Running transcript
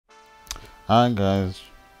Hi guys,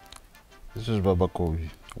 this is Baba Kovi.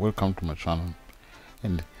 Welcome to my channel,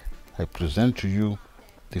 and I present to you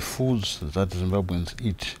the foods that Zimbabweans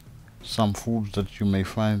eat. Some foods that you may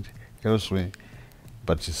find elsewhere,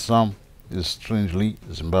 but some is strangely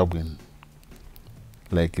Zimbabwean,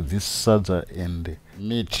 like this sadza and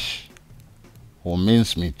meat or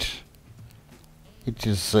mincemeat. It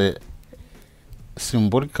is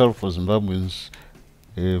symbolical for Zimbabweans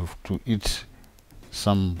to eat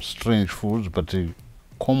some strange foods, but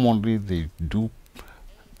commonly they do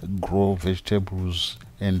grow vegetables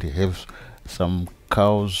and have some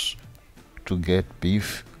cows to get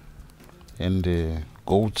beef and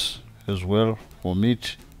goats as well for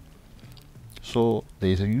meat. So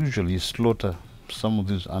they usually slaughter some of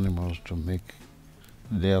these animals to make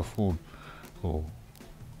their food or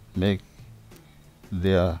make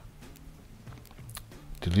their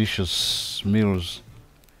delicious meals.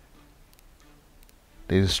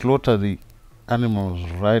 They slaughter the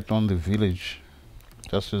animals right on the village,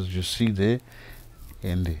 just as you see there,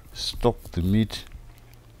 and they stock the meat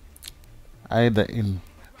either in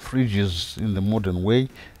fridges in the modern way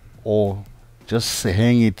or just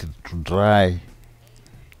hang it to dry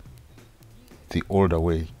the older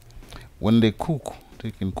way. When they cook,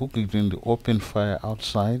 they can cook it in the open fire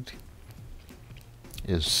outside,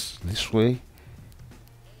 as this way,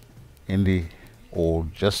 and or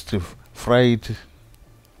just fry it.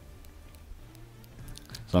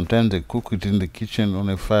 Sometimes they cook it in the kitchen on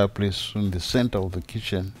a fireplace in the center of the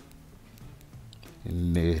kitchen,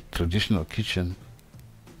 in the traditional kitchen.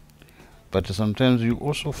 But sometimes you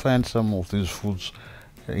also find some of these foods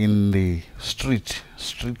in the street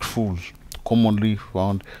foods, commonly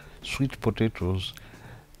found sweet potatoes,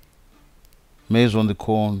 maize on the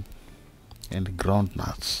corn, and ground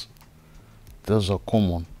nuts. Those are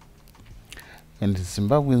common. And the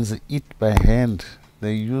Zimbabweans eat by hand.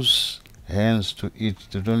 They use hands to eat.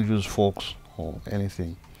 They don't use forks or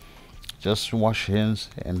anything. Just wash hands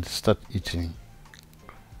and start eating.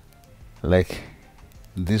 Like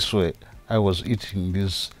this way, I was eating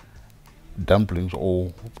these dumplings,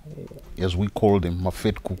 or as we call them,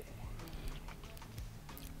 mafetku.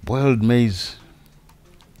 Boiled maize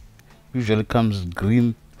usually comes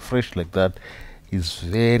green, fresh like that. Is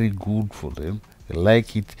very good for them. They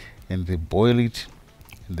like it, and they boil it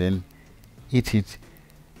and then eat it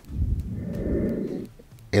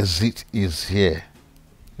as it is here.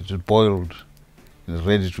 It is boiled and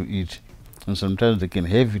ready to eat. And sometimes they can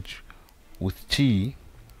have it with tea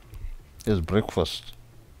as breakfast.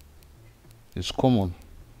 It's common.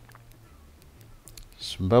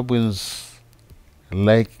 Zimbabweans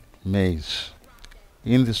like maize.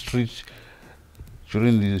 In the street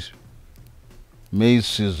during the maize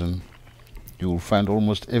season, you will find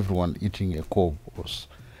almost everyone eating a cob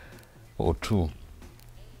or two.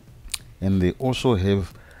 And they also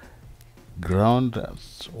have ground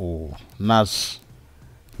or nuts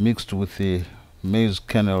mixed with the maize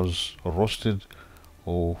kernels, roasted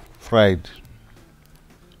or fried.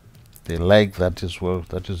 They like that as well.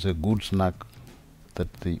 That is a good snack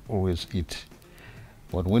that they always eat.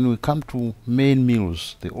 But when we come to main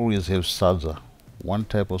meals, they always have sadza, one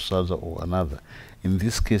type of sadza or another. In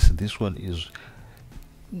this case, this one is,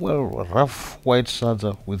 well, rough white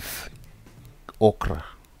sadza with okra.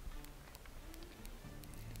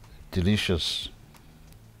 Delicious.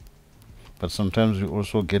 But sometimes you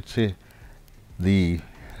also get the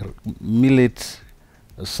millet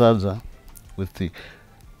sadza with the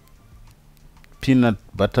peanut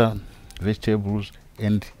butter vegetables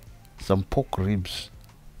and some pork ribs.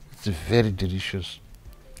 It's very delicious.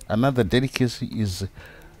 Another delicacy is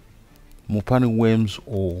mupani worms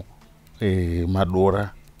or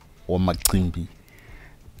madora or makimbi.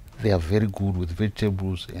 They are very good with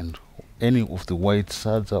vegetables and any of the white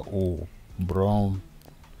sadza or brown,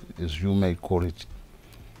 as you may call it.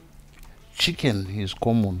 Chicken is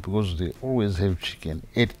common because they always have chicken.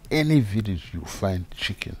 At any village you find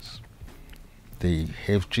chickens. They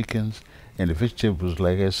have chickens, and the vegetables,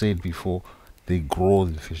 like I said before, they grow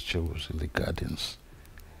the vegetables in the gardens.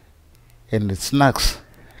 And the snacks,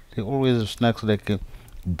 they always have snacks like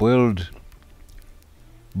boiled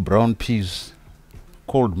brown peas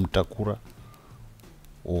called mtakura,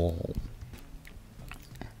 or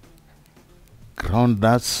ground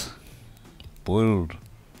nuts boiled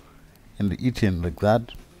and eaten like that.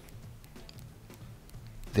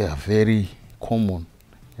 They are very common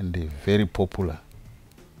and they're very popular.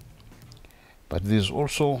 But there's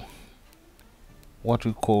also what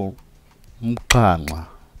we call mqanqa,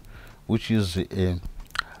 which is a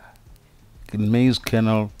maize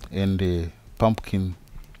kernel and a pumpkin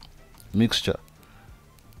mixture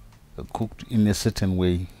cooked in a certain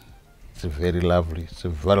way It's very lovely. It's a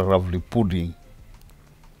very lovely pudding.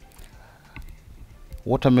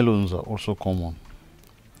 Watermelons are also common.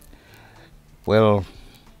 Well,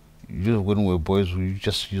 when we were boys, we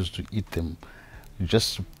just used to eat them. You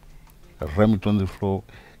just ram it on the floor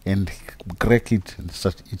and crack it and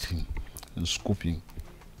start eating and scooping.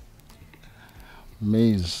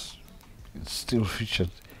 Maize, it's still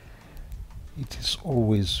featured. It is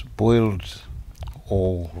always boiled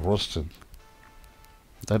or roasted.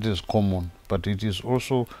 That is common, but it is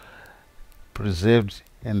also preserved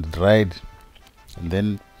and dried and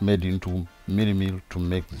then made into mini meal to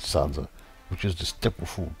make the sadza, which is the staple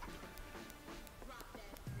food.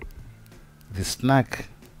 The snack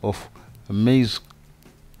of maize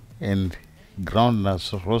and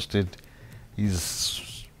groundnuts roasted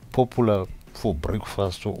is popular for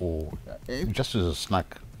breakfast or just as a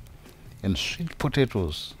snack. And sweet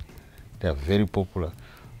potatoes, they are very popular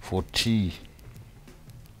for tea.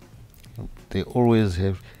 They always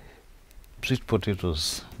have sweet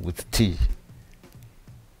potatoes with tea.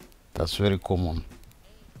 That's very common.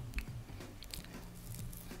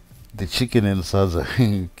 The chicken and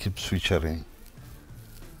sadza keeps featuring.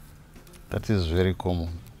 That is very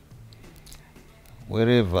common.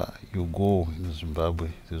 Wherever you go in Zimbabwe,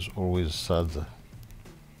 there's always sadza.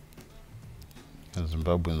 And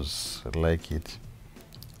Zimbabweans like it.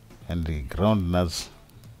 And the ground nuts,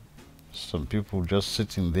 some people just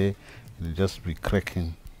sitting there and just be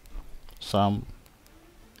cracking some.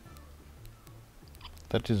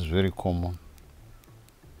 That is very common.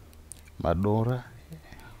 Madora,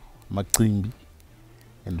 maklimbi,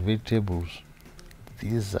 and vegetables.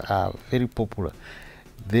 These are very popular.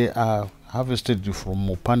 They are harvested from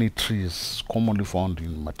mopani trees commonly found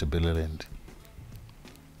in Matabeleland.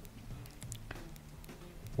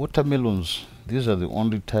 Watermelons, these are the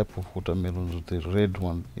only type of watermelons with the red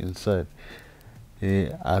one inside.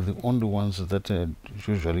 They are the only ones that are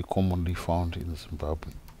usually commonly found in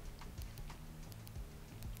Zimbabwe.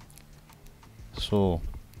 So,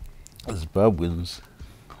 Zimbabweans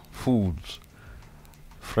foods,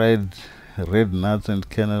 fried red nuts and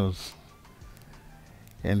kernels,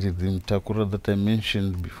 and the mtakura that I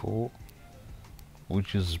mentioned before,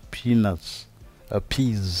 which is peanuts,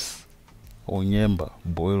 peas or nyemba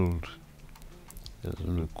boiled.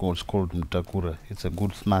 It's called mtakura. It's a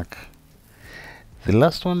good snack. The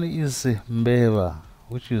last one is mbeva,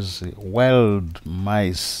 which is wild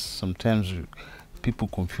mice. Sometimes people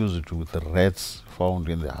confuse it with rats found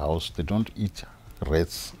in the house. They don't eat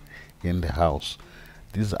rats in the house.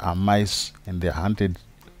 These are mice and they're hunted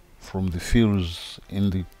from the fields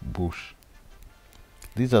in the bush.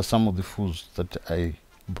 These are some of the foods that I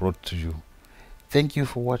brought to you. Thank you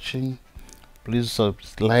for watching. Please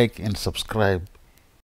like and subscribe.